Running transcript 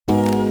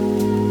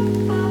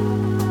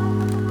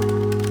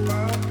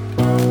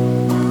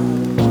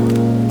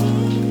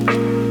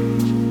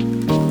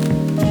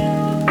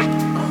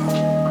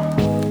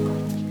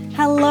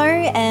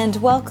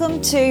welcome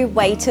to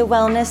Way to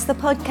Wellness, the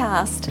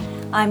podcast.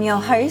 I'm your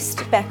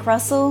host, Beck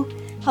Russell,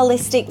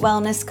 holistic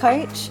wellness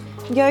coach,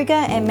 yoga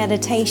and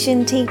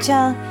meditation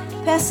teacher,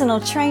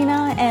 personal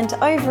trainer, and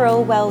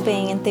overall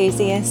well-being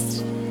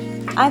enthusiast.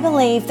 I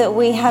believe that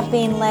we have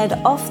been led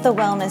off the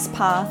wellness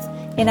path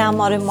in our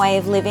modern way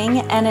of living,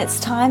 and it's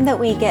time that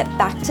we get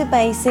back to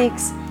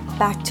basics,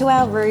 back to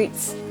our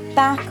roots,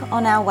 back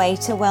on our way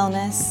to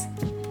wellness.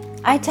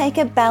 I take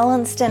a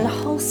balanced and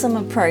wholesome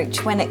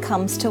approach when it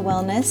comes to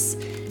wellness,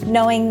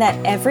 knowing that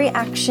every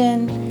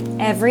action,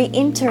 every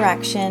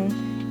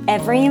interaction,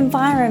 every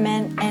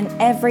environment, and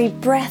every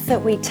breath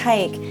that we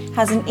take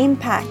has an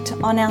impact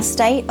on our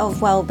state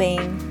of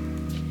well-being.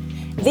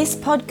 This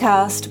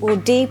podcast will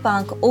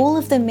debunk all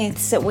of the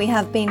myths that we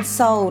have been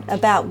sold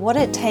about what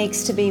it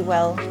takes to be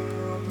well.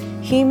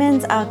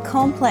 Humans are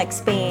complex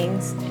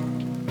beings,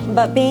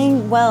 but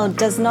being well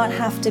does not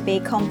have to be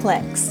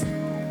complex.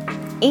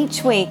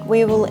 Each week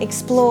we will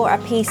explore a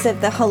piece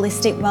of the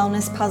holistic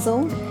wellness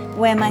puzzle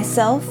where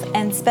myself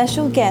and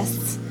special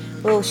guests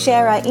will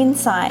share our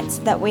insights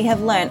that we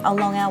have learnt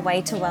along our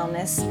way to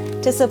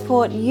wellness to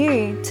support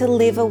you to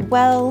live a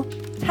well,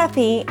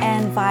 happy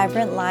and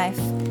vibrant life.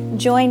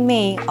 Join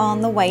me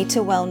on the way to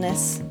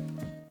wellness.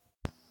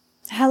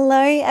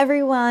 Hello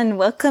everyone,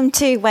 welcome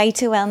to Way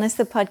to Wellness,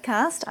 the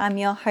podcast. I'm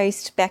your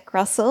host, Beck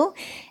Russell,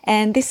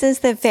 and this is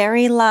the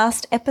very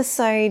last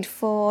episode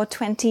for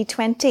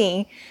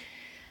 2020.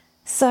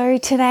 So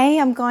today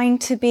I'm going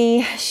to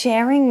be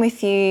sharing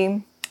with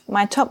you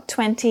my top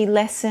 20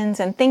 lessons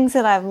and things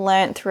that I've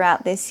learned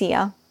throughout this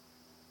year.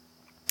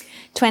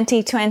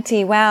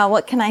 2020, wow,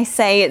 what can I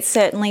say? It's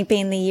certainly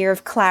been the year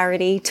of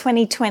clarity,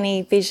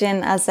 2020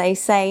 vision, as they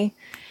say.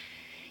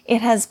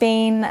 It has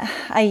been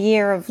a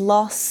year of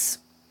loss,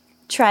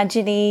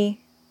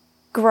 tragedy,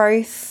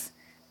 growth,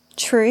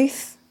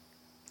 truth,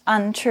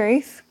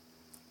 untruth,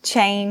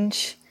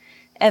 change,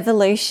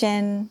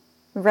 evolution,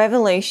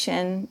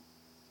 revolution,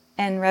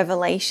 and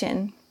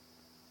revelation.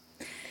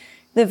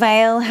 The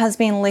veil has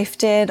been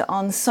lifted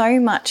on so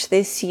much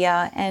this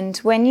year, and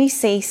when you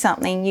see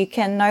something, you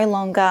can no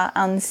longer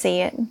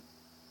unsee it.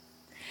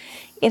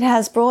 It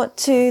has brought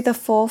to the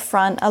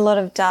forefront a lot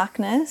of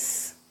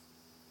darkness,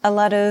 a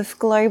lot of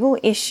global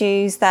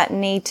issues that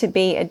need to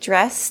be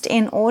addressed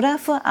in order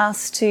for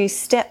us to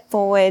step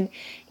forward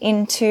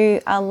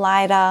into a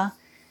lighter,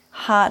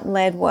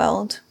 heart-led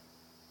world.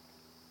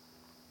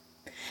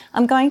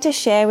 I'm going to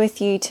share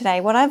with you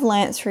today what I've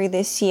learned through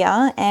this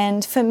year,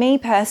 and for me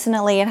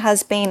personally, it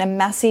has been a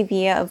massive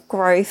year of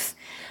growth,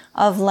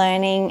 of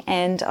learning,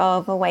 and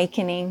of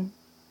awakening.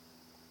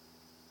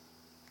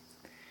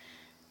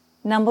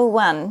 Number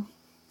 1,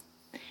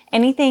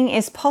 anything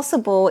is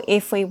possible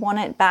if we want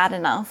it bad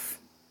enough.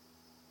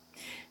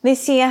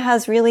 This year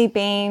has really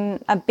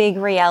been a big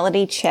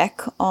reality check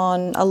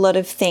on a lot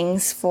of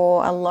things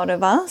for a lot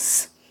of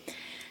us.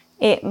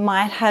 It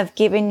might have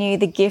given you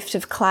the gift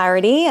of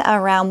clarity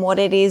around what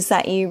it is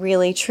that you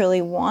really truly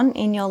want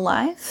in your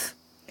life.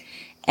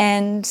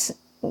 And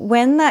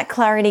when that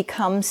clarity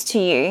comes to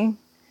you,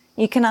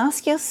 you can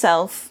ask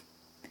yourself,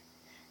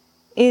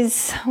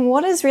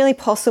 what is really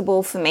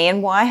possible for me,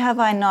 and why have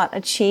I not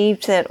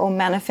achieved it or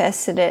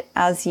manifested it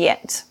as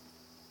yet?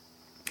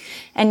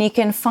 And you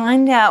can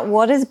find out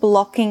what is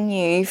blocking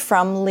you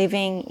from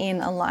living in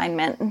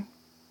alignment.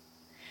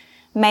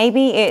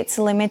 Maybe it's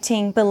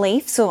limiting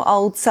beliefs or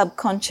old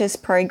subconscious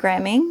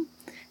programming.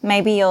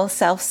 Maybe you're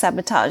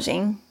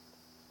self-sabotaging.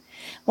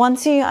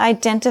 Once you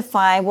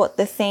identify what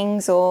the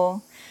things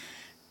or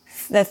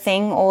the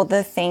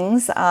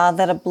things are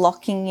that are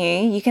blocking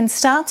you, you can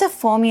start to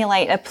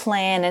formulate a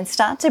plan and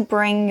start to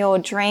bring your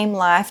dream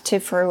life to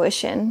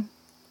fruition.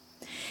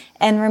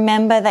 And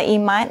remember that you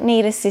might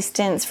need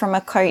assistance from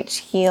a coach,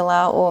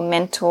 healer, or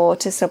mentor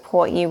to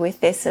support you with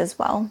this as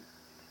well.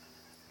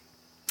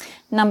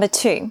 Number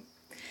 2.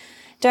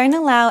 Don't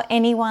allow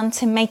anyone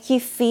to make you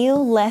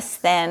feel less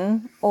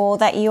than or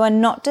that you are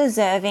not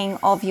deserving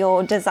of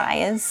your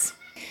desires.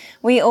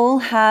 We all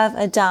have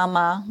a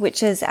dharma,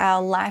 which is our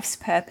life's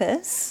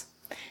purpose.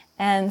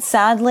 And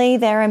sadly,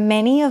 there are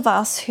many of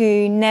us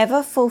who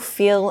never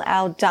fulfill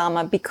our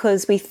dharma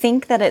because we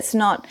think that it's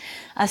not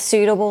a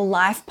suitable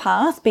life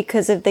path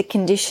because of the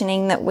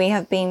conditioning that we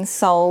have been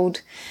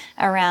sold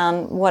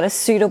around what a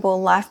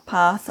suitable life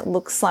path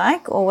looks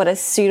like or what a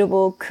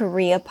suitable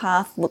career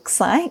path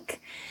looks like.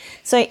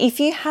 So if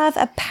you have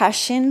a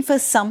passion for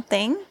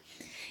something,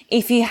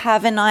 if you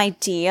have an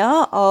idea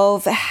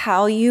of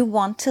how you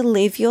want to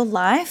live your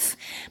life,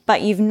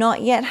 but you've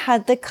not yet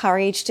had the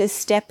courage to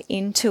step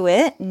into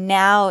it,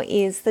 now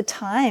is the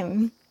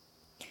time.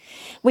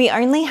 We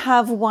only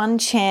have one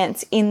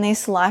chance in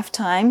this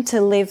lifetime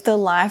to live the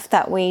life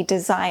that we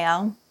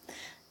desire.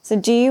 So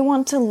do you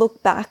want to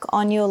look back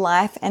on your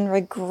life and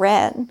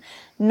regret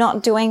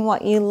not doing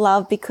what you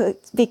love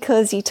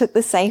because you took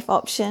the safe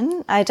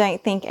option? I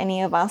don't think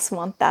any of us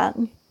want that.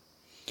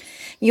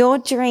 Your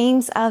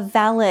dreams are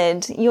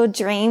valid. Your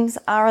dreams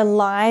are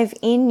alive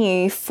in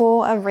you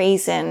for a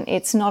reason.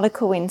 It's not a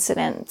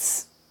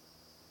coincidence.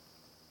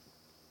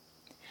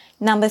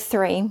 Number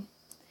 3,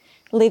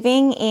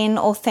 Living in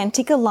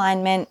authentic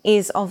alignment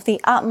is of the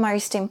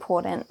utmost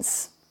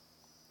importance.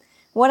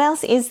 What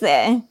else is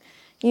there?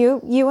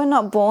 You are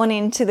not born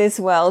into this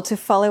world to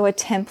follow a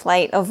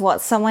template of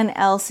what someone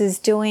else is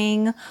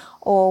doing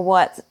or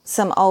what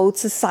some old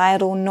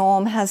societal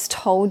norm has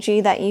told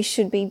you that you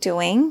should be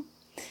doing.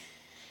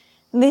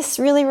 This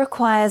really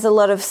requires a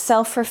lot of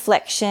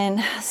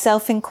self-reflection,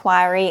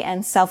 self-inquiry,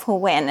 and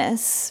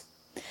self-awareness.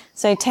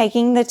 So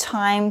taking the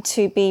time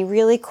to be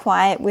really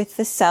quiet with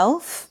the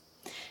self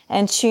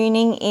and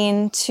tuning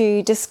in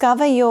to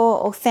discover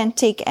your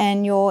authentic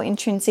and your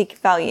intrinsic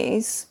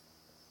values,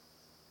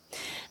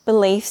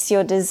 beliefs,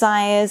 your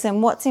desires,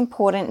 and what's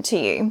important to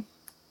you.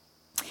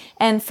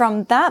 And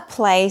from that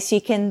place, you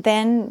can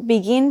then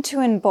begin to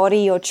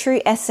embody your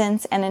true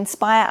essence and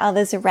inspire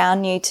others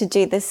around you to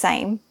do the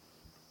same.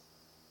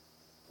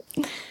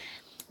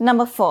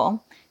 Number 4,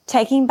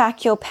 taking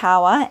back your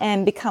power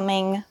and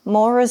becoming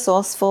more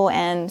resourceful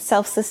and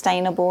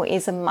self-sustainable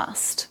is a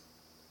must.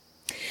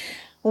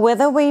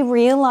 Whether we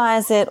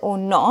realize it or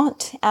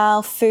not,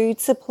 our food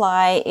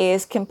supply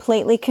is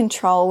completely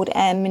controlled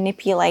and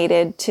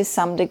manipulated to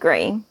some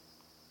degree.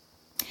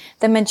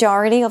 The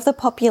majority of the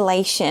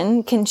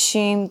population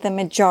consume the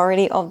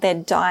majority of their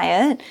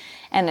diet,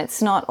 and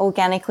it's not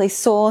organically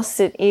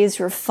sourced, it is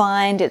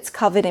refined, it's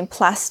covered in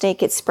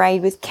plastic, it's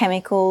sprayed with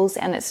chemicals,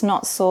 and it's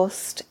not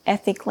sourced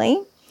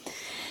ethically.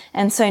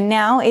 And so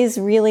now is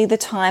really the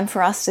time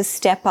for us to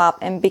step up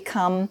and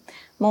become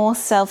more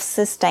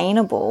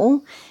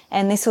self-sustainable,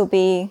 and this will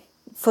be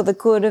for the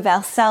good of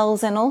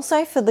ourselves and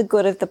also for the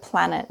good of the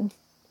planet.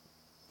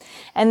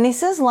 And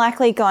this is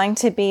likely going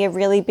to be a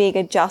really big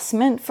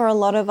adjustment for a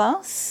lot of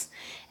us.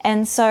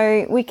 And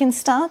so we can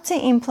start to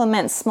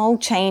implement small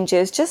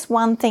changes, just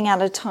one thing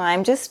at a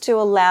time, just to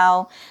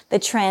allow the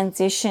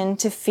transition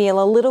to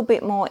feel a little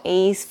bit more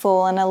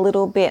easeful and a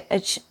little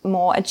bit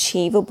more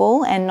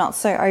achievable and not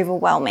so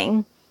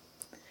overwhelming.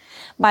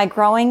 By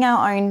growing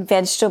our own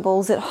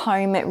vegetables at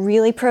home, it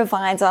really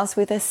provides us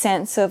with a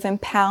sense of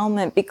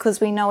empowerment because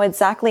we know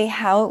exactly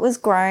how it was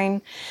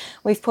grown.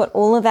 We've put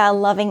all of our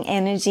loving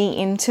energy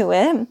into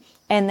it,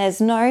 and there's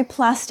no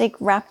plastic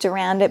wrapped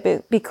around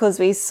it because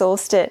we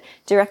sourced it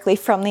directly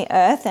from the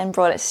earth and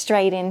brought it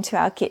straight into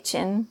our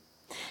kitchen.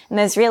 And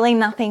there's really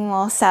nothing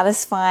more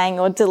satisfying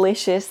or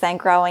delicious than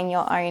growing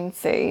your own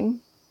food.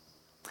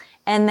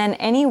 And then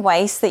any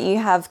waste that you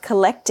have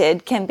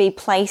collected can be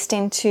placed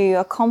into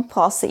a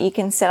compost that you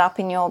can set up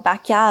in your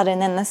backyard,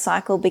 and then the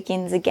cycle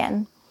begins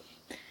again.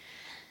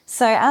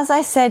 So as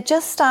I said,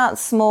 just start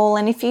small,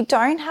 and if you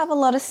don't have a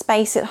lot of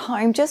space at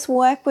home, just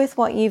work with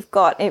what you've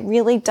got. It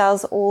really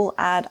does all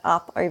add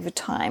up over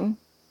time.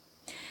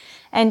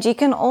 And you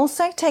can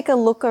also take a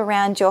look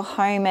around your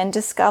home and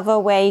discover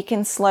where you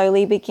can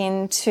slowly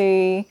begin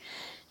to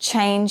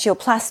change your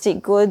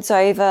plastic goods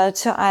over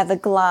to either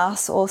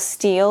glass or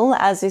steel,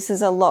 as this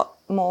is a lot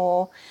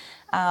more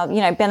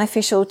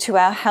beneficial to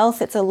our health.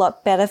 It's a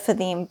lot better for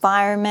the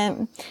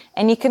environment.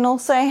 And you can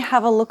also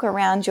have a look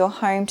around your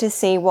home to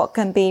see what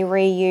can be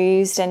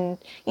reused and,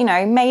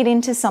 made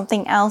into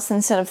something else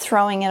instead of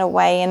throwing it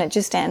away and it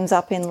just ends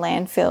up in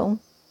landfill.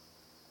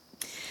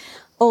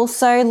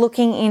 Also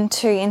looking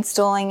into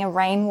installing a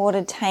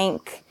rainwater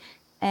tank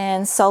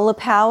and solar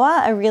power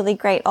are really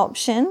great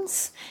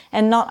options.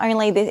 And not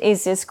only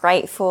is this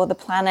great for the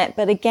planet,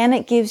 but again,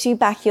 it gives you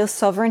back your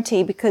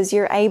sovereignty because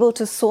you're able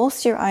to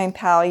source your own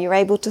power, you're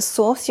able to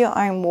source your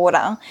own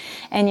water,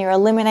 and you're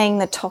eliminating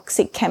the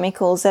toxic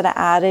chemicals that are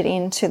added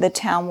into the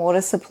town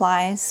water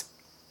supplies.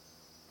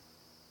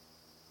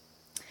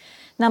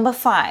 Number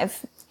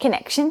 5,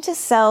 connection to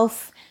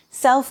self,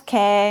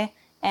 self-care,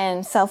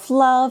 and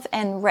self-love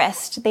and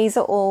rest. These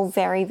are all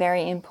very,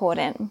 very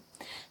important.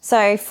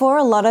 So for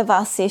a lot of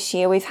us this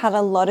year, we've had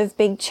a lot of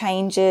big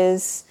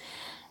changes.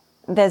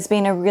 There's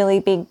been a really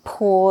big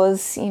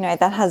pause,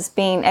 that has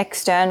been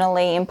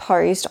externally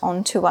imposed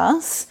onto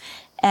us.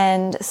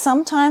 And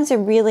sometimes we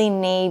really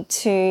need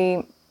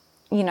to,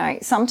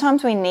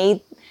 sometimes we need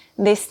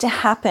this to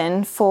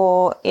happen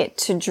for it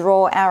to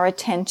draw our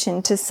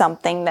attention to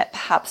something that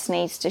perhaps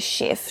needs to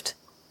shift.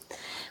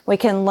 We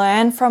can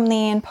learn from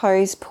the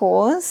imposed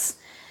pause,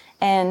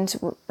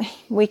 and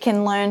we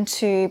can learn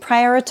to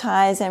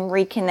prioritize and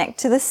reconnect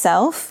to the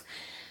self,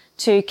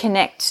 to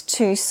connect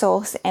to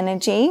source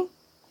energy,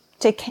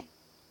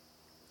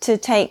 to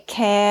take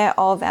care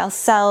of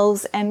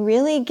ourselves and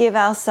really give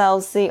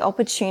ourselves the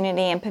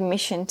opportunity and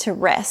permission to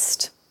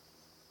rest.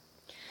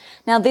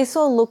 Now, this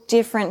will look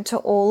different to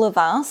all of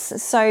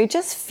us, so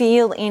just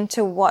feel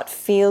into what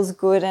feels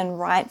good and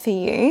right for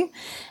you.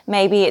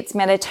 Maybe it's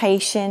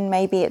meditation,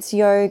 maybe it's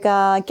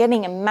yoga,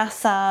 getting a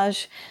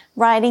massage,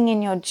 writing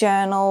in your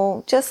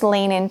journal. Just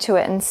lean into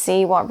it and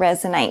see what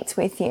resonates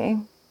with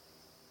you.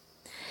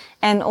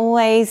 And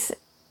always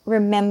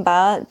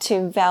remember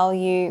to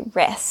value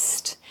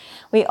rest.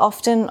 We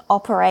often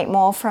operate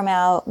more from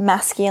our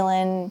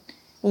masculine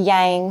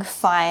yang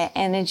fire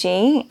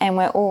energy, and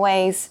we're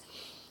always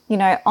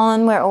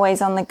we're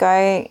always on the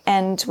go,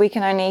 and we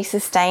can only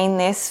sustain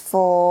this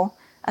for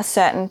a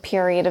certain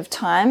period of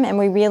time, and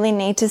we really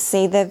need to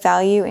see the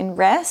value in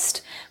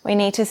rest. We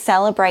need to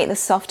celebrate the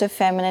softer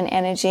feminine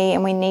energy,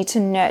 and we need to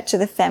nurture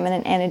the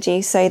feminine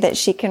energy so that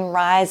she can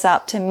rise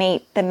up to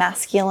meet the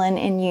masculine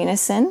in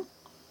unison.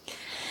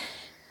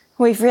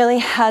 We've really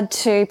had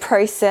to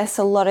process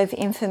a lot of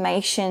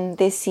information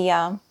this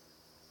year.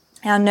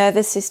 Our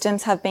nervous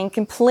systems have been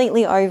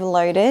completely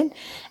overloaded,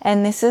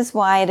 and this is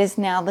why it is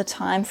now the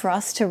time for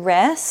us to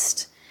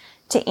rest,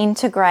 to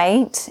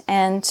integrate,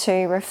 and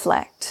to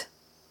reflect.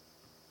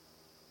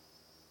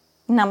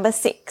 Number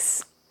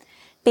 6,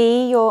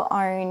 be your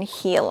own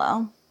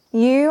healer.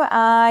 You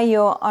are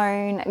your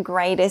own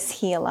greatest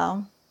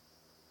healer.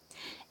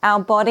 Our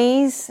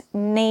bodies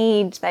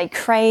they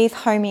crave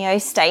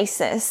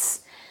homeostasis,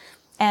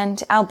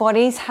 and our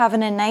bodies have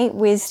an innate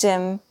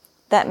wisdom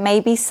that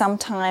maybe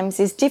sometimes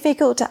is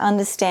difficult to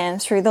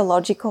understand through the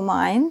logical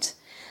mind.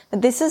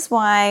 But this is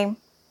why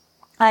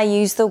I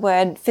use the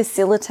word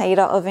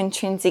facilitator of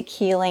intrinsic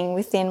healing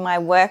within my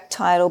work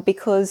title,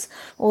 because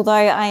although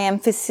I am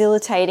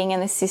facilitating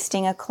and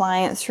assisting a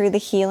client through the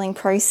healing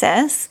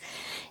process,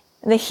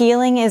 the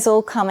healing is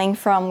all coming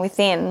from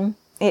within.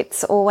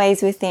 It's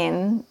always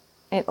within.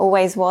 It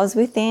always was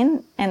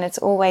within, and it's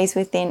always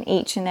within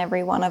each and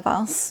every one of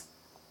us.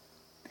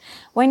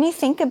 When you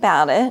think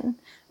about it,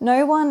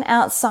 no one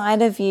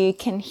outside of you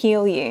can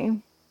heal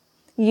you.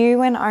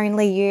 You and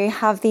only you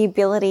have the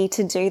ability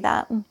to do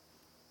that.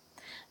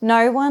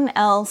 No one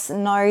else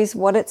knows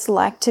what it's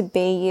like to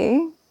be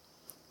you,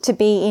 to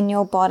be in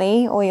your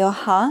body or your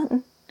heart,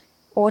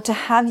 or to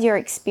have your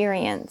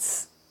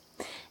experience.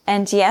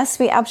 And yes,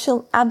 we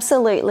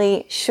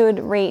absolutely should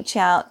reach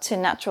out to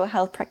natural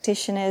health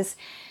practitioners,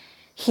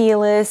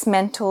 healers,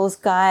 mentors,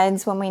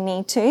 guides when we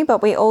need to,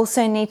 but we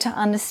also need to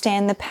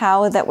understand the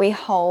power that we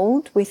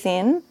hold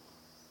within,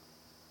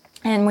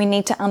 and we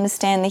need to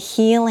understand the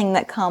healing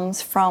that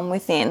comes from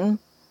within.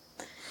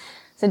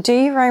 So do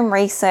your own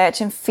research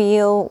and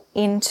feel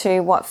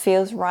into what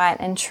feels right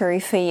and true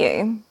for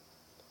you.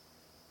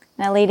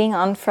 Now, leading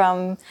on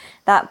from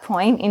that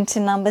point into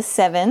number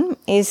 7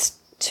 is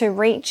to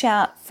reach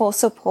out for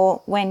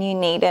support when you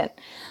need it.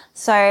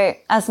 So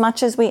as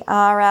much as we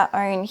are our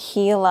own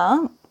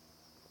healer,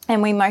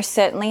 and we most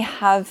certainly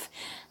have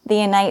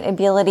the innate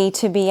ability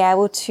to be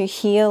able to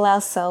heal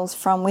ourselves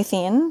from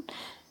within,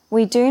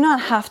 we do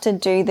not have to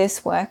do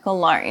this work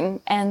alone,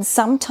 and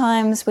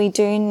sometimes we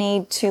do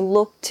need to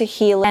look to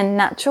heal and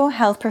natural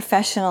health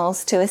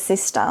professionals to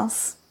assist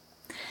us.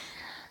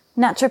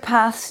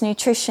 Naturopaths,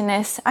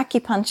 nutritionists,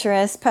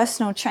 acupuncturists,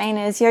 personal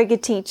trainers, yoga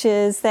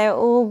teachers, they're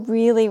all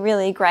really,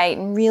 really great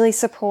and really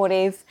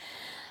supportive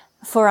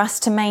for us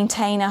to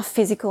maintain our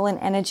physical and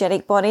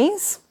energetic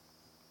bodies.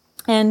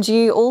 And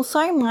you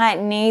also might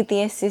need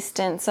the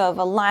assistance of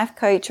a life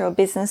coach or a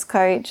business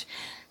coach,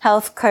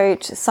 health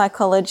coach,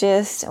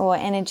 psychologist, or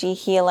energy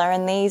healer.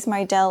 And these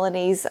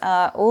modalities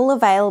are all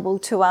available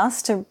to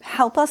us to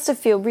help us to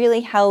feel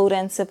really held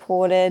and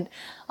supported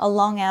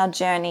along our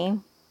journey.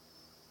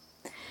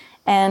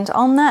 And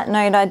on that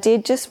note, I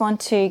did just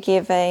want to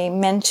give a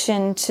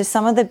mention to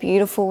some of the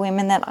beautiful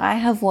women that I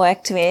have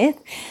worked with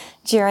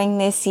during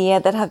this year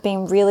that have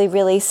been really,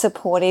 really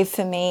supportive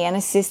for me and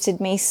assisted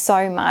me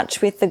so much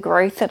with the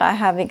growth that I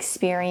have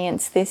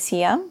experienced this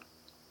year.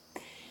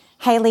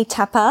 Hayley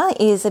Tapper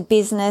is a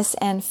business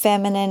and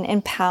feminine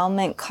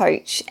empowerment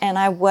coach, and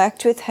I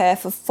worked with her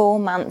for 4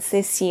 months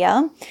this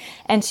year,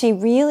 and she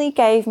really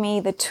gave me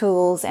the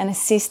tools and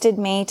assisted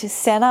me to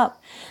set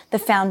up the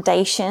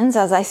foundations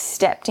as I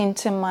stepped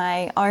into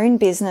my own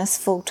business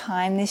full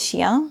time this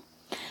year.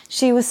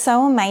 She was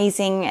so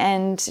amazing,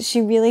 and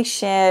she really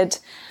shared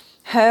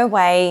her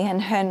way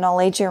and her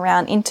knowledge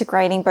around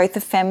integrating both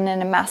the feminine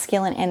and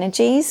masculine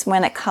energies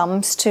when it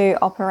comes to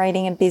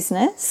operating a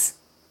business.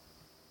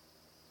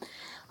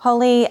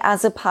 Holly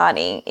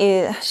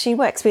Azzopardi, she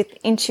works with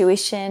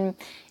intuition,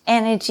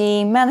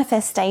 energy,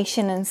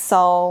 manifestation, and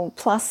soul,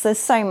 plus there's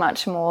so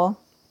much more.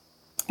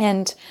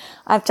 And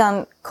I've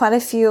done quite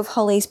a few of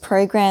Holly's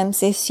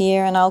programs this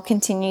year, and I'll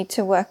continue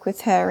to work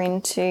with her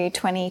into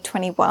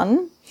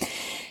 2021.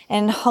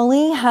 And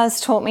Holly has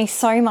taught me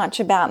so much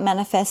about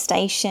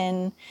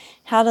manifestation,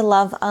 how to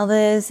love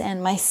others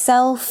and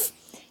myself,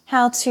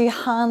 how to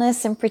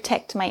harness and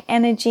protect my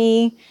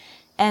energy,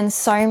 and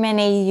so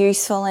many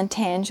useful and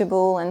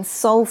tangible and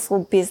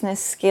soulful business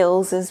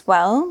skills as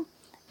well.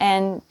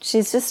 And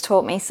she's just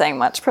taught me so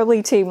much,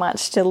 probably too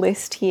much to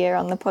list here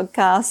on the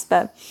podcast,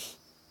 but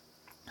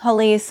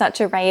Holly is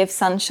such a ray of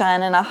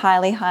sunshine, and I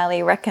highly,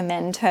 highly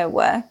recommend her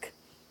work.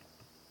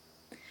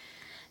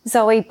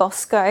 Zoe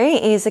Bosco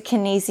is a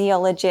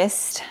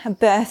kinesiologist, a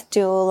birth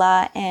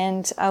doula,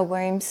 and a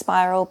womb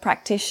spiral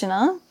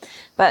practitioner,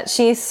 but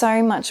she is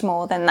so much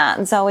more than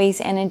that. Zoe's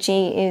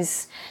energy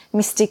is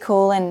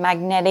mystical and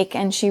magnetic,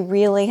 and she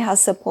really has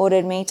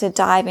supported me to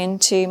dive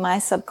into my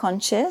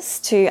subconscious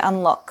to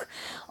unlock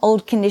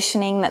old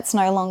conditioning that's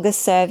no longer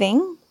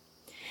serving.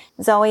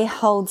 Zoe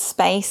holds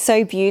space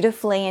so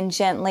beautifully and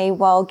gently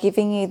while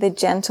giving you the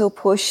gentle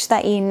push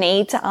that you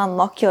need to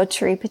unlock your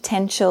true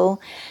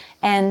potential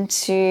and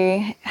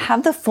to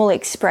have the full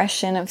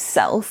expression of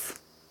self.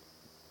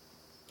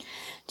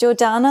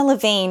 Jordana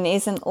Levine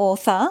is an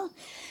author,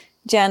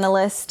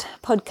 journalist,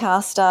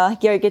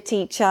 podcaster, yoga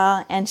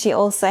teacher, and she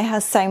also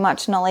has so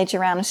much knowledge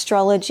around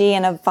astrology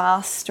and a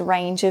vast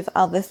range of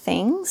other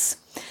things.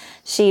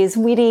 She is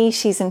witty,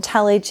 she's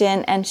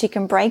intelligent, and she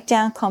can break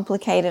down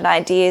complicated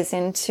ideas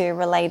into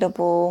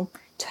relatable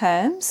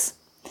terms.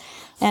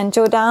 And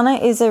Jordana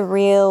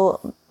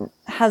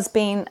has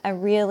been a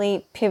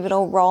really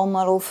pivotal role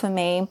model for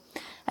me,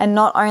 and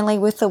not only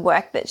with the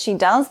work that she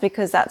does,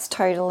 because that's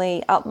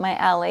totally up my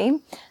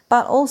alley,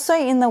 but also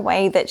in the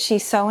way that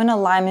she's so in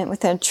alignment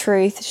with her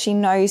truth. She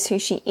knows who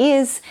she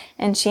is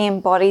and she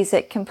embodies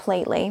it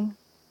completely.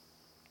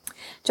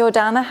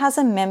 Jordana has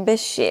a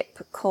membership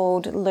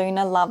called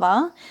Lunar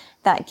Lover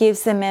that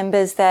gives the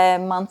members their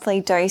monthly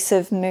dose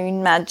of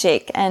moon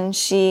magic, and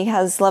she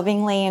has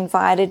lovingly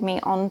invited me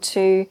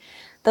onto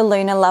the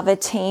Lunar Lover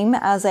team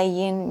as a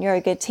yin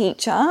yoga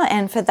teacher,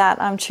 and for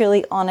that I'm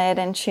truly honored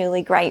and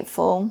truly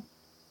grateful.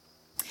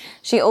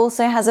 She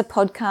also has a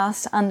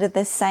podcast under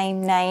the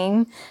same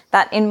name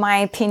that, in my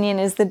opinion,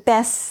 is the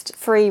best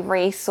free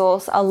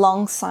resource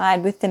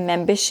alongside with the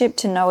membership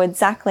to know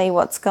exactly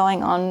what's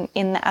going on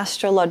in the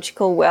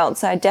astrological world.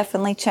 So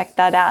definitely check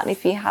that out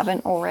if you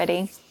haven't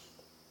already.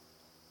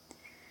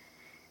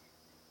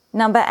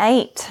 Number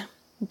 8,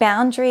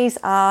 boundaries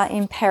are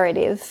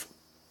imperative.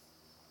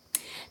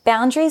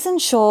 Boundaries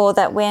ensure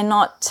that we're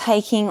not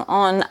taking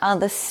on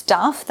other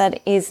stuff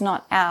that is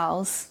not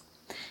ours.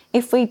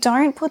 If we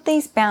don't put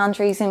these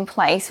boundaries in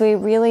place, we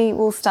really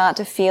will start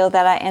to feel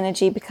that our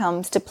energy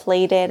becomes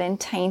depleted and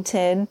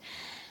tainted.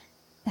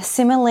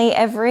 Similarly,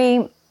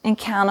 every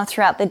encounter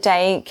throughout the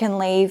day can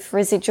leave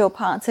residual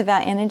parts of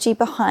our energy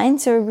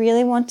behind. So we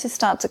really want to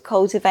start to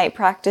cultivate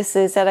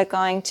practices that are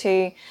going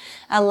to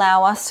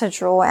allow us to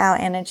draw our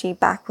energy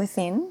back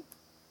within.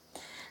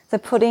 So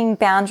putting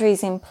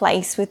boundaries in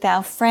place with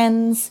our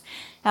friends,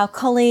 our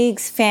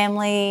colleagues,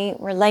 family,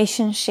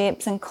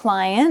 relationships, and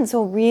clients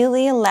will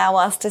really allow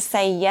us to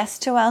say yes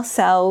to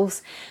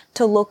ourselves,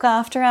 to look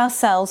after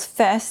ourselves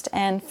first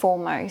and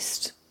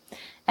foremost.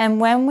 And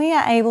when we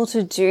are able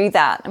to do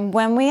that, and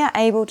when we are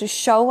able to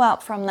show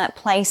up from that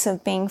place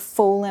of being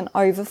full and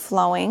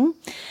overflowing,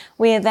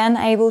 we are then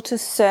able to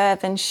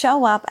serve and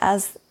show up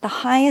as the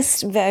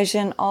highest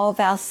version of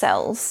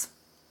ourselves.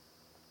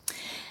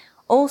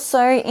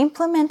 Also,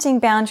 implementing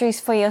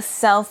boundaries for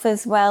yourself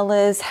as well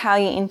as how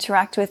you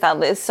interact with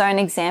others. So an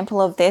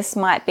example of this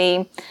might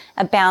be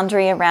a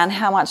boundary around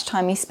how much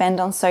time you spend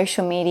on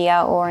social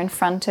media or in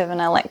front of an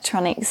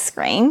electronic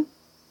screen.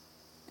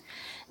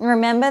 And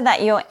remember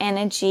that your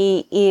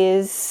energy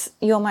is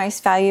your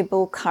most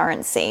valuable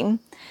currency.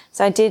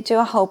 So I did do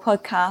a whole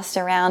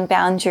podcast around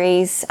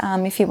boundaries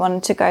if you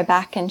wanted to go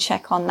back and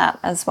check on that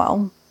as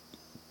well.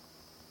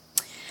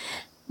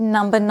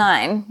 Number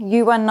 9,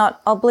 you are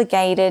not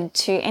obligated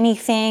to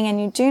anything and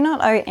you do not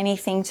owe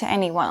anything to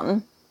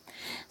anyone.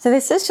 So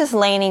this is just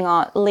leading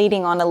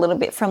on a little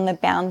bit from the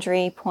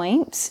boundary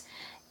point.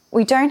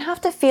 We don't have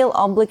to feel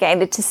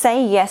obligated to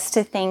say yes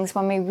to things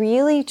when we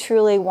really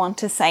truly want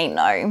to say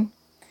no.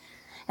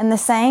 And the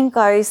saying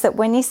goes that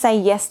when you say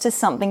yes to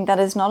something that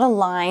is not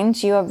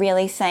aligned, you are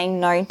really saying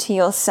no to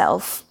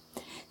yourself.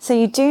 So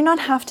you do not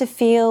have to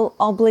feel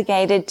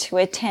obligated to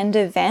attend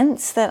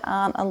events that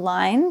aren't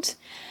aligned.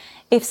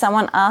 If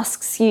someone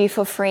asks you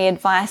for free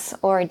advice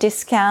or a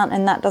discount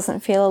and that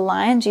doesn't feel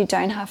aligned, you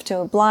don't have to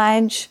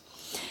oblige.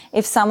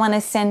 If someone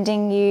is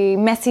sending you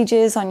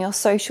messages on your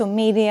social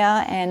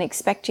media and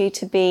expect you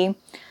to be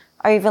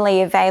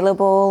overly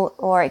available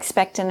or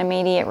expect an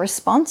immediate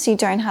response, you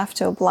don't have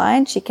to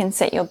oblige. You can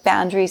set your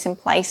boundaries in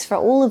place for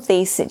all of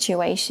these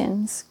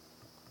situations.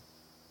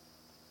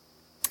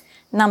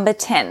 Number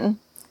 10,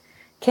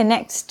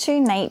 connect to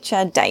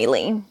nature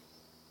daily.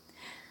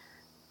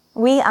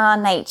 We are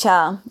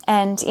nature,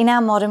 and in our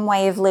modern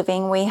way of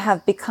living, we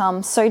have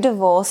become so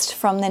divorced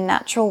from the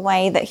natural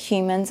way that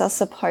humans are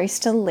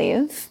supposed to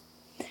live.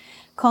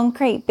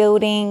 Concrete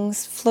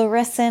buildings,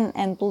 fluorescent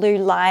and blue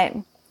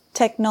light,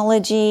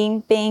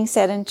 technology, being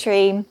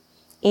sedentary,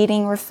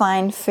 eating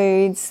refined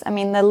foods. I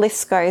mean, the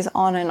list goes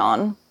on and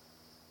on.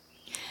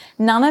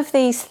 None of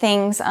these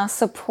things are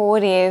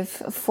supportive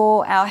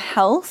for our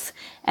health,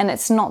 and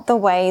it's not the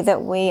way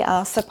that we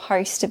are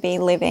supposed to be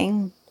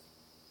living.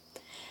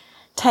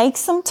 Take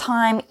some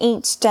time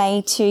each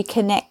day to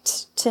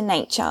connect to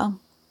nature.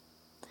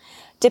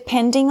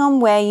 Depending on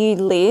where you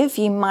live,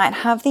 you might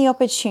have the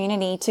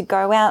opportunity to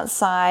go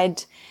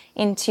outside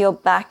into your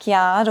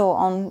backyard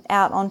or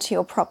out onto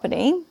your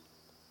property.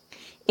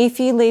 If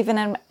you live in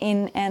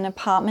an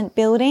apartment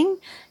building,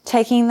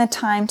 taking the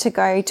time to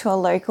go to a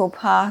local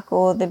park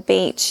or the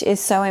beach is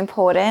so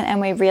important,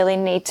 and we really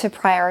need to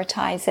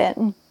prioritize it.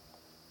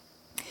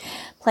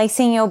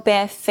 Placing your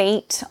bare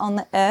feet on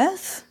the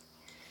earth,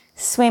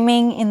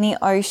 swimming in the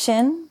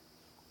ocean,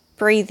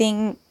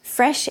 breathing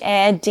fresh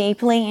air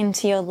deeply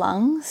into your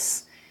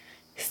lungs,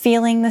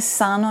 feeling the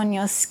sun on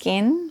your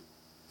skin,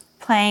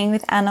 playing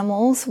with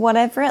animals,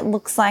 whatever it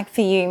looks like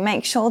for you.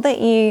 Make sure that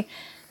you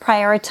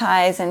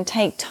prioritize and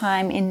take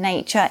time in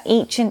nature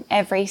each and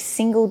every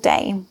single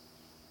day.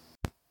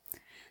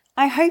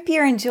 I hope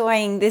you're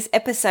enjoying this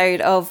episode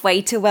of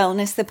Way to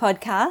Wellness, the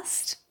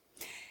podcast.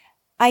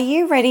 Are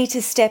you ready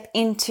to step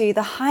into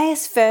the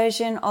highest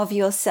version of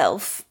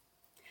yourself?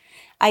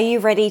 Are you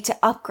ready to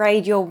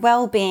upgrade your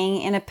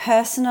well-being in a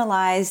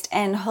personalized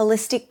and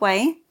holistic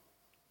way?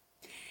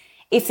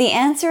 If the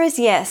answer is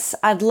yes,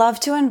 I'd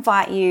love to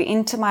invite you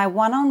into my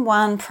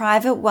one-on-one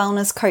private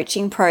wellness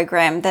coaching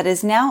program that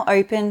is now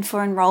open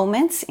for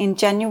enrollments in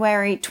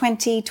January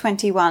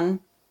 2021.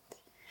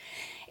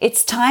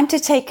 It's time to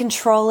take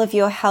control of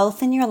your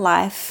health and your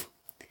life.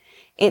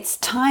 It's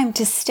time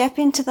to step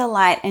into the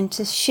light and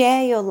to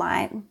share your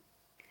light.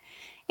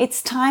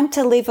 It's time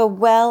to live a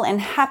well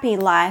and happy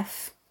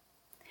life.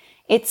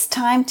 It's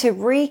time to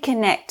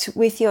reconnect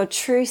with your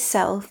true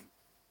self.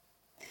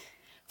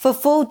 For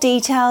full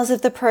details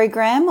of the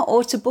program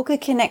or to book a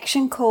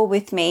connection call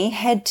with me,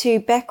 head to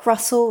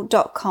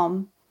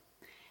beckrussell.com.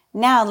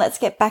 Now let's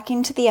get back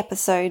into the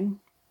episode.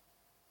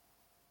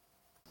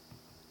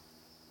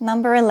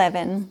 Number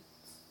 11.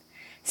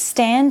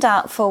 Stand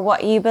up for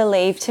what you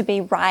believe to be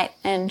right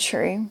and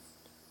true.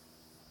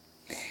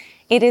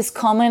 It is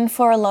common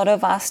for a lot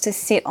of us to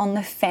sit on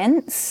the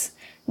fence,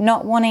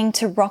 not wanting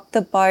to rock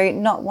the boat,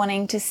 not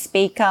wanting to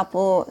speak up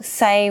or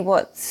say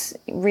what's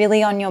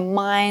really on your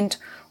mind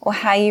or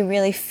how you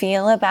really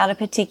feel about a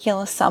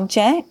particular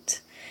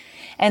subject.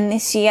 And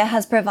this year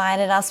has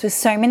provided us with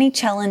so many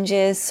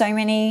challenges, so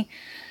many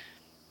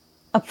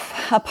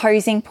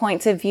opposing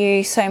points of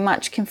view, so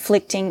much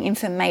conflicting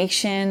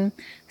information,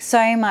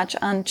 so much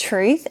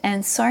untruth,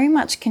 and so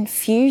much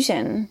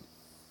confusion.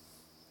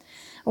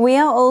 We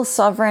are all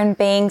sovereign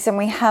beings and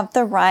we have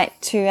the right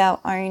to our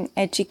own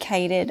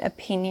educated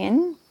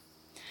opinion.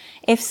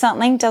 If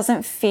something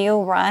doesn't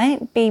feel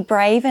right, be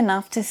brave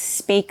enough to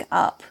speak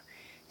up,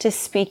 to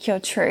speak your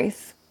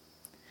truth.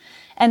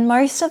 And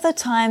most of the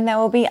time, there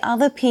will be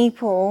other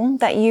people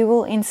that you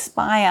will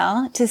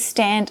inspire to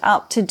stand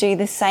up to do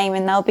the same,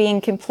 and they'll be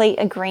in complete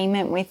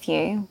agreement with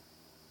you.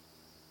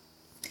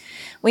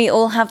 We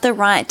all have the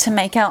right to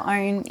make our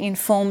own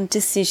informed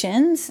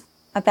decisions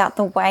about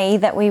the way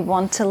that we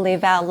want to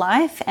live our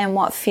life and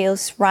what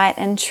feels right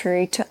and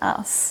true to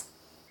us.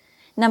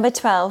 Number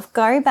 12,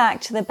 go back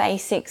to the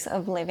basics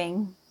of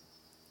living.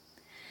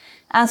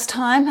 As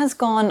time has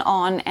gone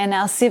on and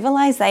our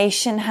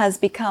civilization has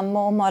become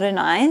more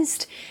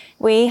modernized,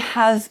 we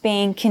have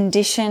been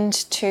conditioned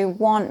to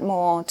want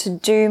more, to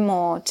do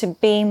more, to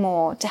be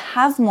more, to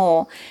have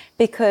more,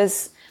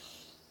 because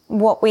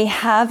what we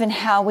have and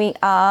how we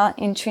are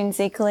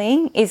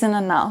intrinsically isn't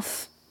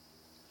enough.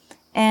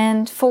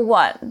 And for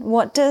what?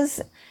 What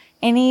does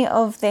any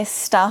of this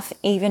stuff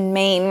even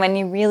mean when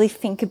you really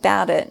think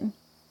about it?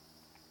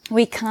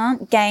 We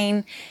can't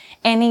gain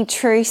any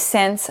true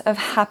sense of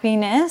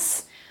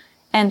happiness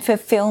and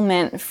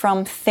fulfillment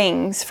from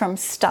things, from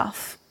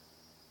stuff.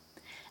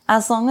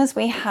 As long as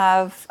we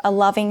have a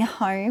loving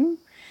home,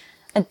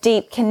 a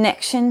deep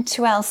connection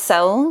to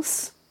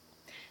ourselves,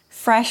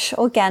 fresh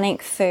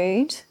organic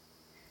food,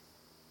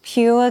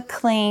 pure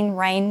clean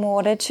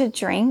rainwater to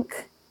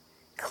drink,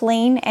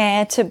 clean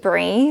air to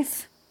breathe,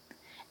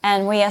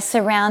 and we are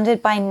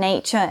surrounded by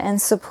nature and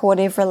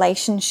supportive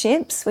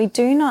relationships, we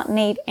do not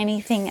need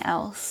anything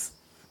else.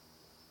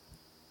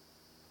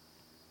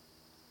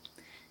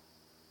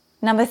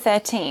 Number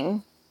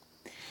 13,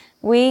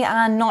 we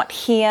are not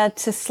here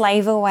to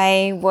slave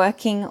away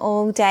working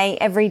all day,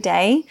 every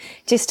day,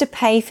 just to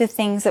pay for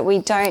things that we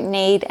don't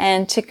need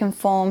and to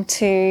conform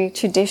to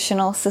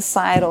traditional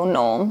societal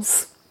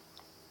norms.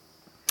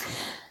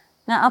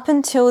 Now, up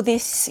until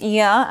this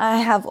year, I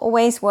have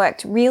always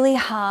worked really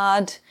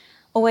hard,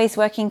 always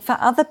working for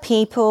other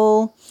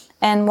people,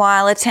 and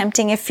while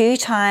attempting a few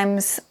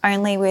times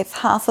only with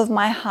half of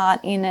my heart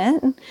in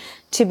it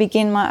to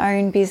begin my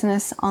own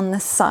business on the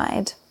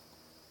side.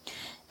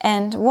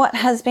 And what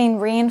has been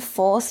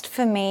reinforced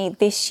for me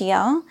this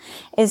year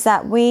is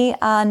that we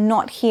are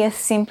not here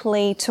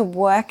simply to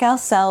work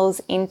ourselves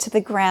into the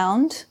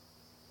ground,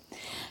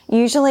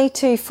 usually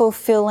to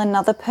fulfill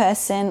another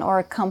person or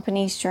a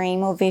company's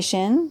dream or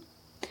vision,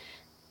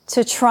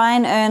 to try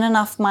and earn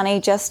enough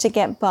money just to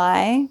get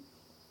by,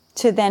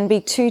 to then be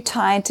too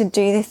tired to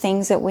do the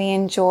things that we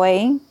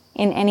enjoy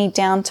in any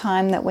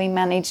downtime that we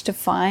manage to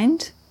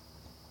find,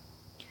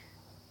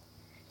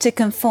 to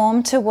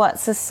conform to what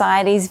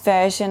society's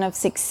version of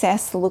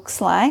success looks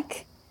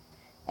like,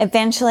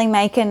 eventually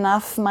make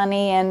enough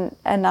money and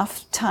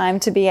enough time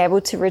to be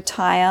able to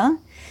retire,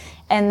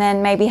 and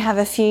then maybe have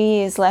a few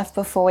years left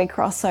before we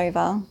cross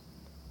over.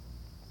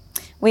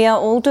 We are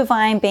all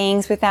divine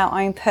beings with our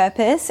own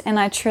purpose, and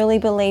I truly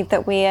believe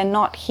that we are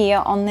not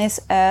here on this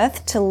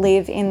earth to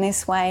live in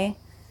this way.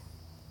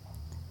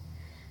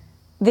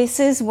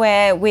 This is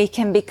where we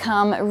can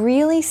become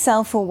really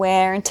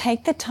self-aware and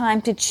take the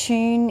time to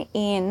tune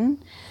in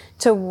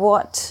to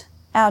what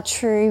our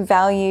true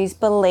values,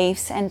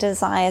 beliefs, and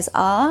desires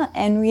are,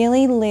 and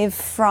really live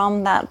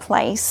from that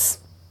place.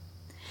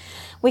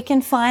 We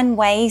can find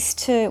ways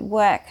to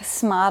work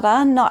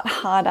smarter, not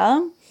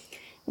harder.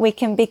 we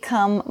can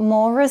become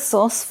more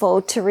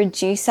resourceful to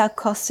reduce our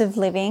cost of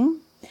living,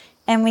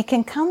 and we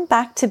can come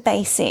back to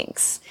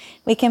basics.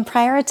 We can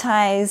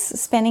prioritize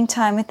spending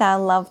time with our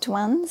loved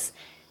ones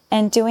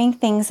and doing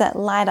things that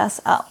light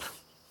us up.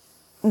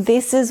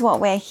 This is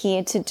what we're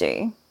here to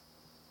do.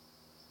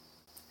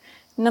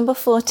 Number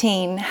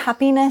 14,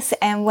 happiness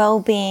and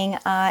well-being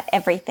are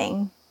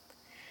everything.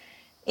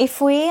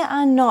 If we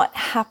are not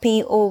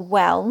happy or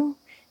well,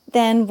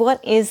 then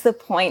what is the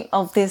point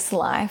of this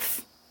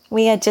life?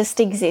 We are just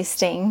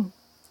existing.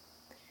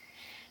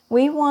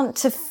 We want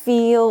to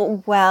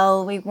feel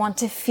well. We want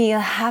to feel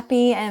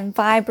happy and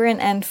vibrant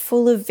and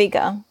full of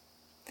vigor.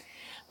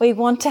 We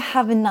want to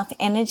have enough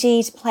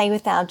energy to play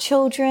with our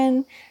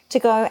children, to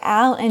go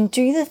out and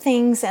do the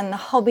things and the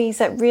hobbies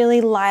that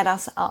really light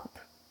us up.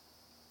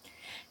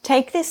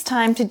 Take this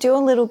time to do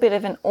a little bit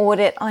of an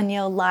audit on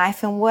your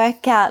life and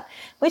work out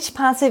which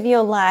parts of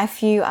your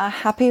life you are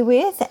happy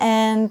with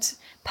and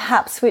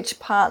perhaps which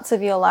parts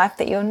of your life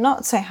that you're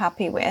not so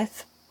happy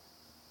with.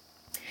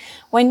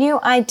 When you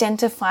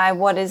identify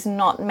what is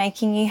not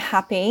making you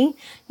happy,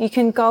 you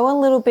can go a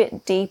little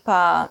bit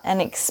deeper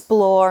and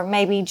explore,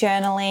 maybe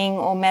journaling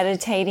or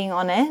meditating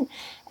on it,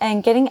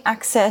 and getting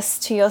access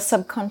to your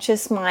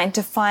subconscious mind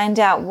to find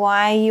out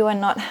why you are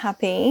not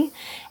happy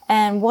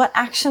and what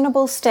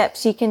actionable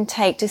steps you can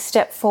take to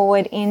step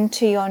forward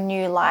into your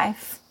new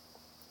life.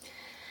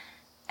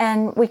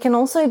 And we can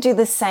also do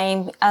the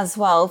same as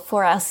well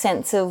for our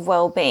sense of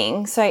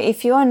well-being. So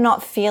if you are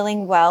not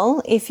feeling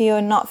well, if you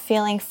are not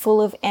feeling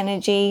full of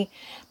energy,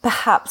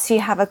 perhaps you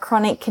have a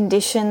chronic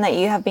condition that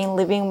you have been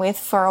living with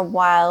for a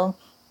while.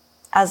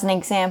 As an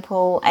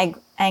example,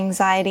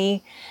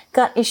 anxiety,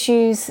 gut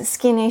issues,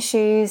 skin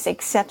issues,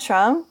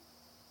 etc.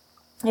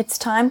 It's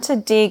time to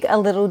dig a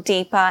little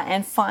deeper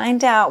and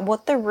find out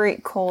what the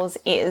root cause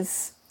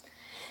is.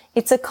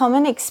 It's a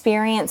common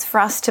experience for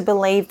us to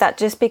believe that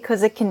just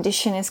because a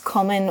condition is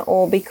common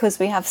or because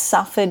we have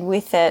suffered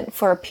with it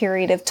for a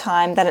period of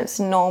time that it's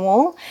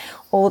normal,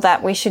 or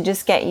that we should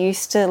just get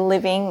used to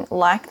living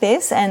like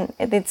this, and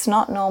it's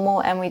not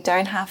normal and we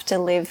don't have to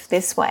live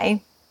this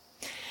way.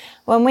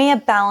 When we are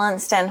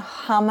balanced and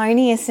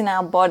harmonious in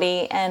our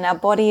body and our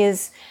body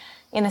is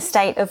in a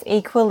state of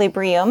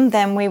equilibrium,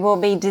 then we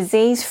will be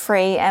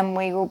disease-free and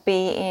we will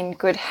be in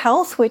good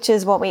health, which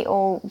is what we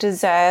all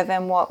deserve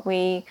and what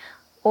we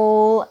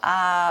all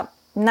are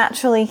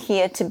naturally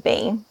here to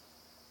be.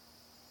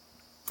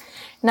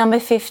 Number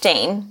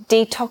 15,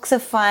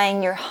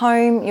 detoxifying your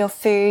home, your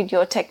food,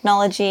 your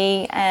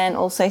technology, and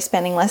also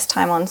spending less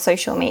time on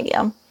social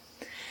media.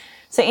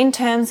 So in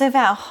terms of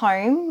our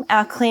home,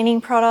 our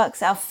cleaning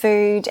products, our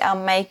food,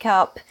 our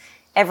makeup,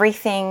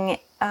 everything,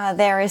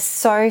 there is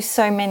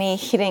so many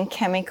hidden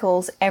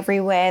chemicals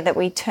everywhere that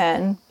we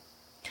turn.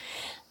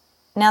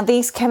 Now,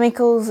 these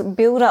chemicals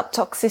build up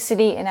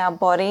toxicity in our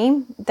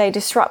body. They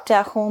disrupt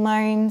our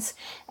hormones,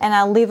 and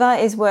our liver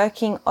is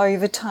working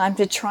overtime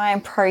to try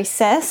and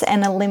process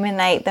and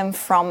eliminate them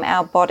from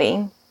our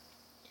body.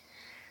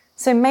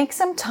 So make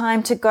some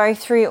time to go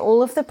through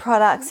all of the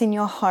products in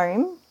your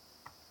home,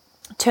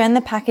 turn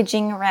the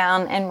packaging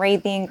around and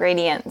read the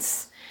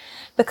ingredients.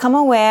 Become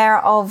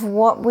aware of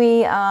what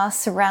we are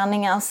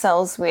surrounding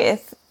ourselves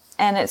with,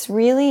 and it's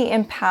really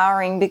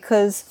empowering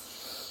because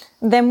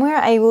then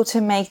we're able to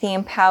make the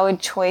empowered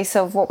choice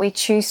of what we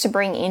choose to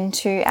bring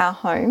into our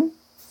home.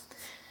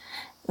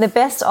 The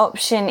best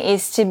option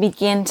is to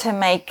begin to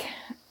make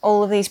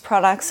all of these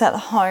products at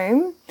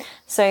home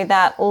so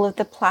that all of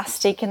the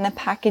plastic and the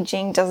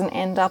packaging doesn't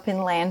end up in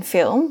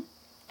landfill.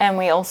 And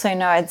we also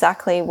know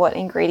exactly what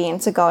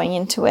ingredients are going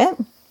into it.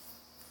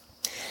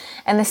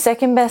 And the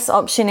second best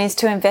option is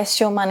to invest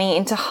your money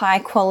into high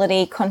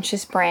quality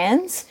conscious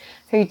brands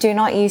who do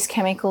not use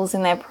chemicals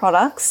in their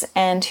products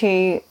and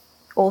who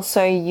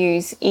also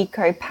use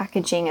eco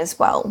packaging as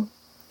well.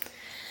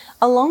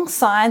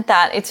 Alongside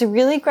that, it's a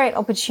really great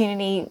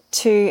opportunity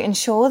to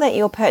ensure that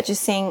you're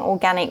purchasing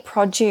organic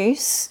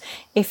produce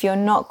if you're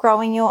not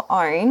growing your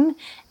own.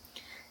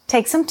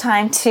 Take some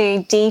time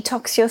to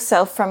detox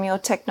yourself from your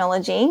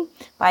technology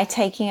by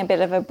taking a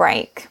bit of a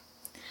break.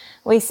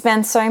 We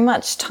spend so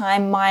much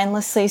time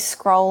mindlessly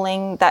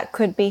scrolling that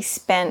could be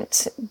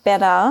spent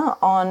better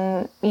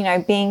on,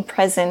 being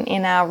present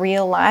in our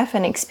real life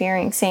and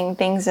experiencing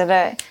things that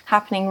are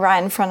happening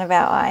right in front of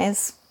our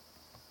eyes.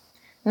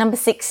 Number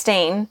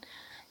 16,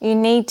 you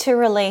need to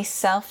release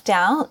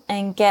self-doubt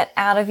and get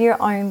out of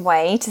your own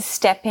way to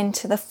step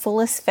into the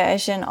fullest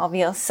version of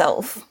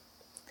yourself.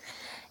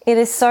 It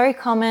is so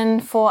common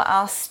for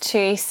us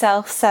to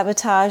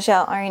self-sabotage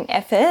our own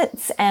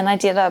efforts, and I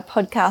did a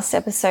podcast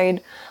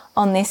episode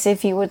on this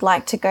if you would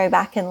like to go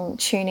back and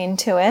tune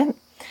into it.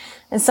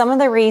 And some of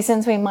the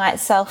reasons we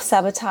might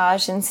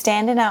self-sabotage and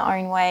stand in our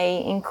own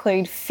way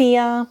include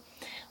fear,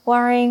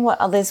 worrying what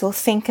others will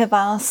think of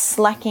us,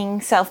 lacking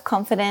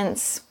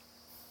self-confidence,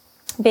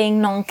 being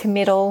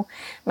non-committal,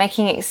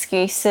 making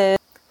excuses,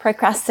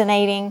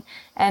 procrastinating,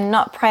 and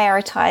not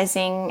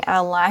prioritizing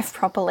our life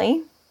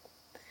properly.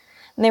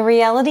 And the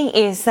reality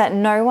is that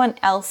no one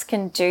else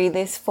can do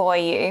this for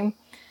you.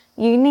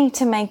 You need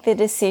to make the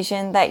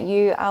decision that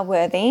you are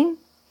worthy,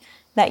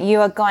 that you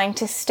are going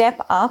to step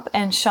up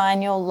and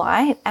shine your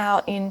light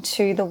out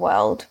into the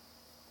world.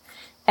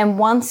 And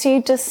once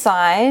you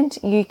decide,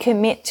 you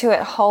commit to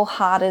it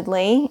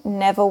wholeheartedly,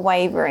 never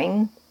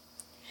wavering.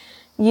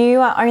 You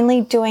are only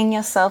doing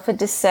yourself a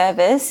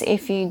disservice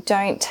if you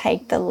don't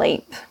take the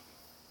leap.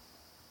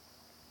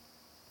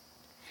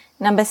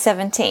 Number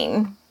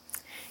 17,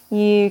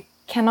 you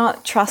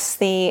cannot trust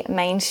the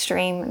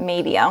mainstream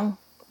media.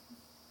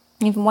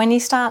 Even when you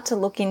start to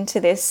look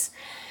into this,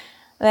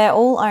 they're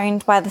all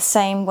owned by the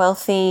same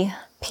wealthy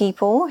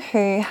people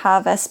who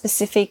have a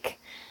specific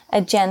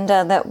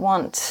agenda that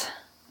want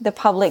the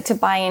public to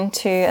buy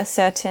into a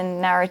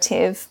certain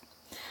narrative.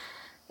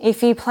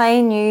 If you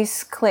play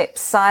news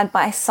clips side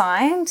by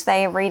side,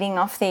 they are reading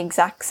off the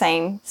exact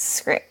same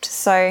script.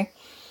 So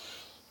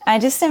I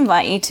just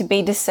invite you to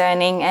be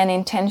discerning and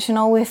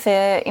intentional with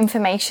the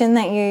information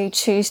that you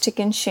choose to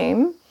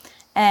consume,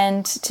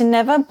 and to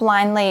never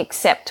blindly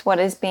accept what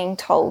is being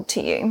told to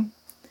you.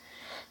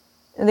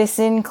 This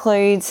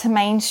includes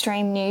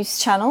mainstream news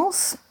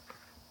channels,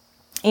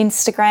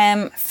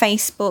 Instagram,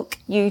 Facebook,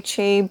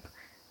 YouTube,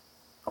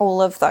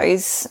 all of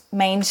those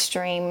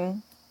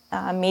mainstream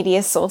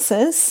media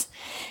sources.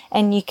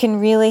 And you can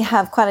really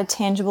have quite a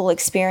tangible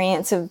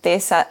experience of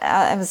this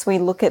as we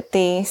look at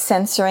the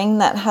censoring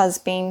that has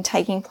been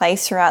taking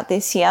place throughout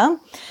this year,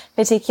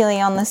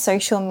 particularly on the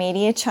social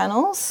media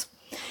channels.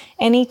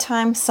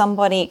 Anytime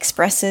somebody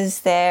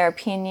expresses their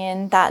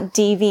opinion that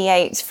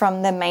deviates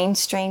from the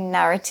mainstream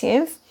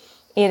narrative,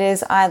 it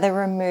is either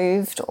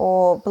removed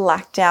or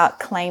blacked out,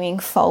 claiming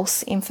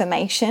false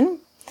information.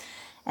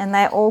 And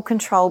they're all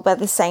controlled by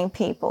the same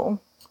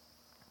people.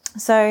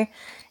 So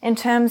in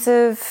terms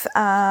of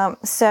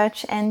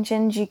search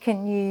engines, you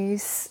can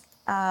use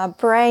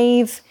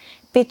Brave,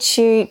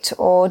 BitChute,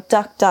 or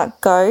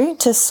DuckDuckGo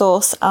to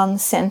source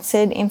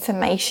uncensored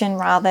information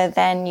rather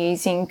than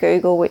using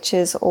Google, which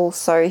is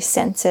also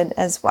censored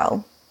as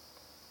well.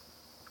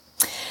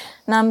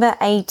 Number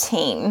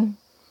 18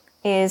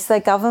 is the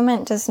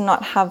government does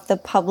not have the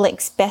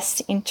public's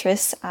best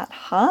interests at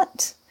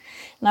heart.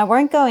 And I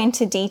won't go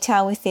into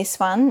detail with this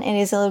one. It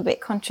is a little bit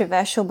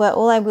controversial, but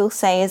all I will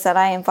say is that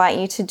I invite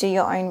you to do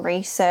your own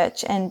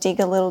research and dig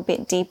a little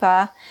bit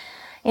deeper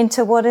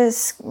into what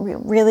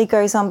really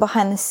goes on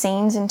behind the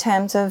scenes in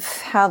terms of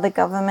how the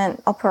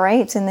government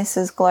operates, and this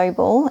is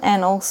global,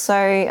 and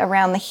also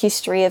around the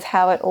history of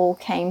how it all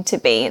came to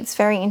be. It's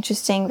very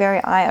interesting,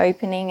 very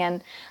eye-opening,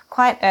 and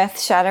quite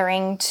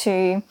earth-shattering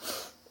to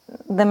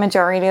the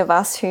majority of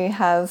us who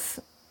have,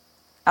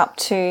 up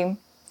to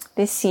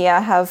this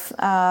year, have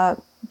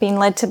been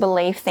led to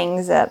believe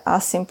things that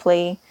are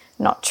simply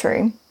not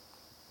true.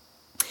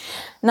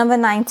 Number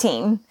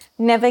 19,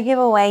 never give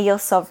away your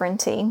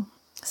sovereignty.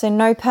 So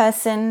no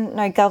person,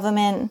 no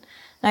government,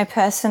 no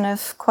person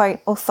of,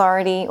 quote,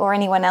 authority or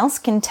anyone else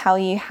can tell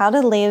you how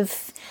to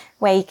live,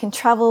 where you can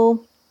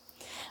travel,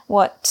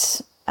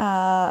 what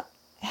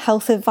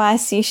health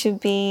advice you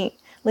should be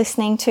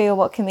listening to, or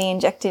what can be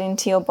injected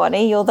into your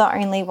body. You're the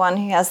only one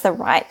who has the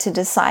right to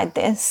decide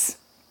this.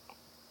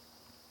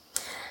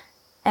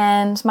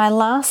 And my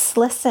last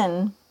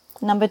lesson,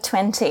 number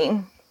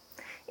 20,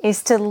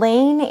 is to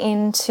lean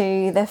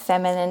into the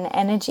feminine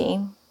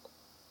energy.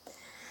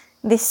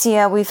 This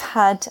year we've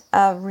had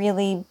a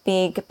really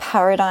big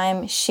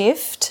paradigm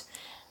shift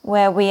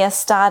where we are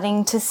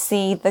starting to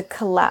see the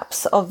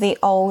collapse of the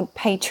old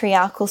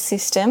patriarchal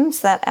systems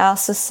that our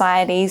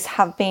societies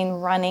have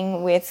been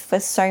running with for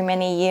so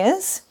many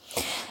years.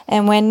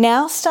 And we're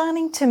now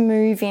starting to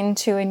move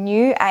into a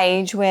new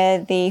age where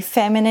the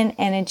feminine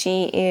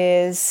energy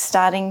is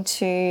starting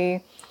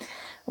to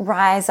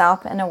rise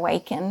up and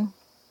awaken.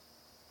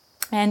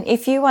 And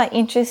if you are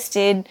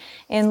interested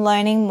in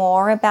learning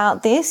more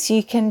about this,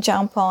 you can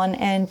jump on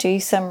and do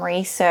some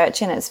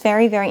research. And it's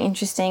very, very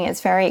interesting.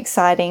 It's very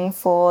exciting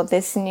for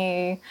this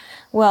new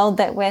world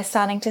that we're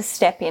starting to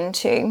step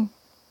into.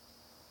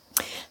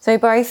 So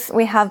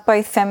we have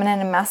both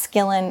feminine and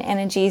masculine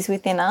energies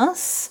within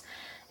us.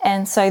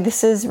 And so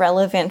this is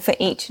relevant for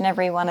each and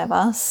every one of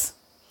us.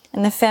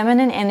 And the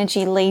feminine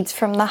energy leads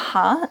from the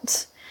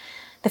heart.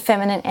 The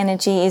feminine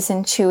energy is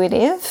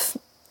intuitive.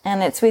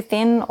 And it's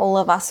within all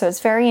of us, so it's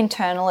very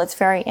internal, it's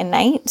very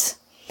innate.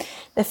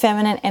 The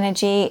feminine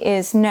energy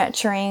is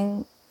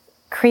nurturing,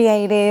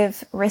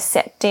 creative,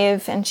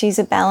 receptive, and she's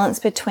a balance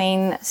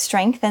between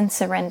strength and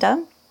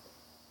surrender.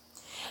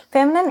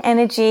 Feminine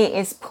energy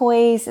is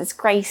poised, is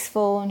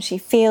graceful, and she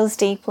feels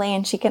deeply,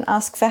 and she can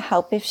ask for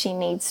help if she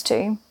needs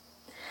to.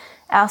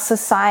 Our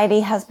society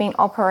has been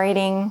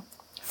operating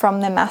from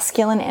the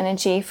masculine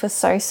energy for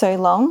so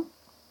long.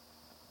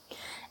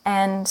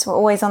 And we're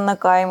always on the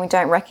go and we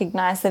don't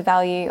recognize the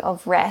value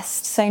of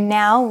rest. So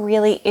now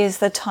really is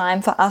the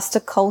time for us to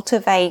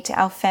cultivate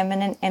our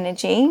feminine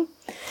energy.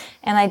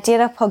 And I did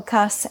a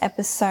podcast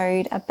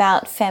episode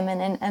about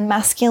feminine and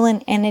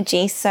masculine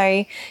energy. So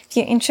if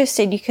you're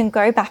interested, you can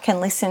go back and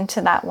listen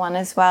to that one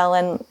as well.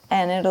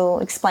 And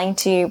it'll explain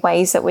to you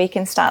ways that we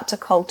can start to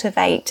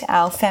cultivate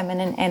our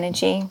feminine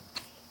energy.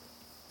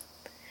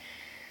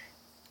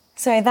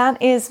 So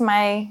that is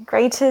my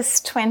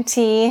greatest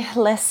 20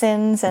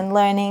 lessons and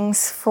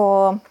learnings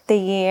for the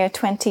year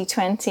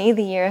 2020,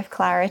 the year of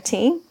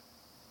clarity.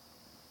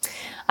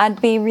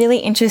 I'd be really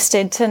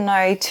interested to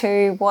know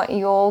too what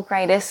your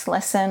greatest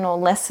lesson or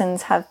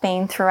lessons have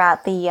been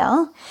throughout the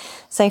year.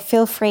 So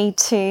feel free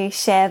to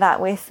share that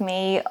with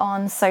me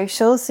on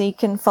social. So you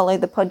can follow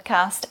the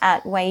podcast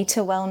at Way to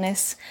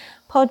Wellness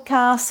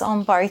Podcasts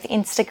on both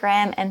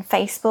Instagram and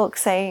Facebook.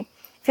 So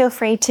feel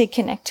free to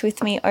connect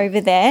with me over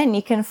there, and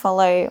you can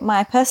follow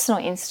my personal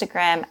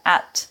Instagram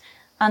at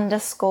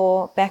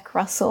 _Beck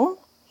Russell.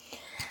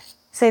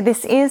 So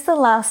this is the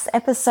last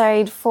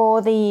episode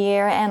for the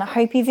year, and I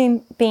hope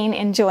you've been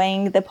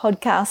enjoying the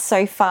podcast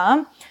so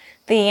far.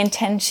 The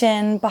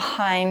intention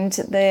behind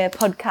the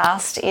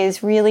podcast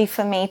is really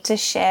for me to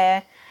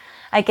share,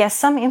 I guess,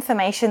 some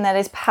information that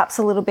is perhaps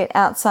a little bit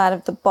outside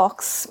of the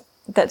box,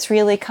 that's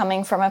really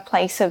coming from a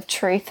place of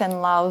truth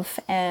and love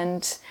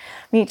and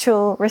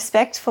mutual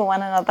respect for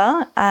one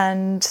another.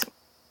 And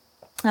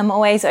I'm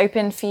always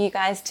open for you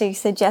guys to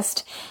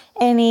suggest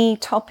any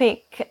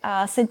topic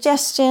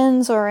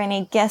suggestions or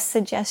any guest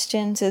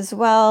suggestions as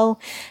well,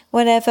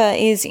 whatever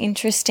is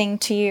interesting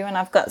to you. And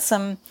I've got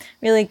some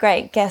really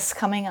great guests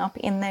coming up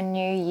in the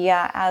new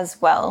year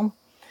as well.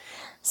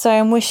 So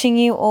I'm wishing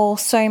you all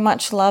so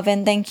much love,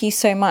 and thank you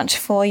so much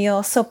for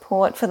your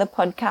support for the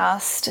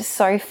podcast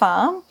so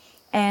far.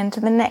 And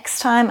the next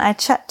time I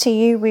chat to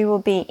you, we will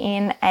be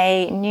in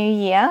a new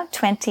year,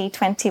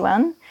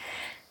 2021.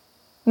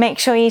 Make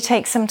sure you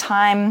take some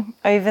time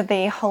over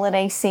the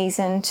holiday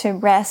season to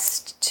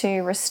rest,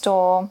 to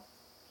restore,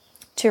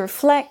 to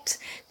reflect,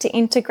 to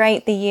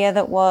integrate the year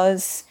that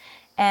was,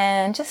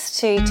 and just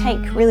to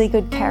take really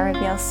good care of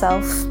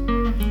yourself.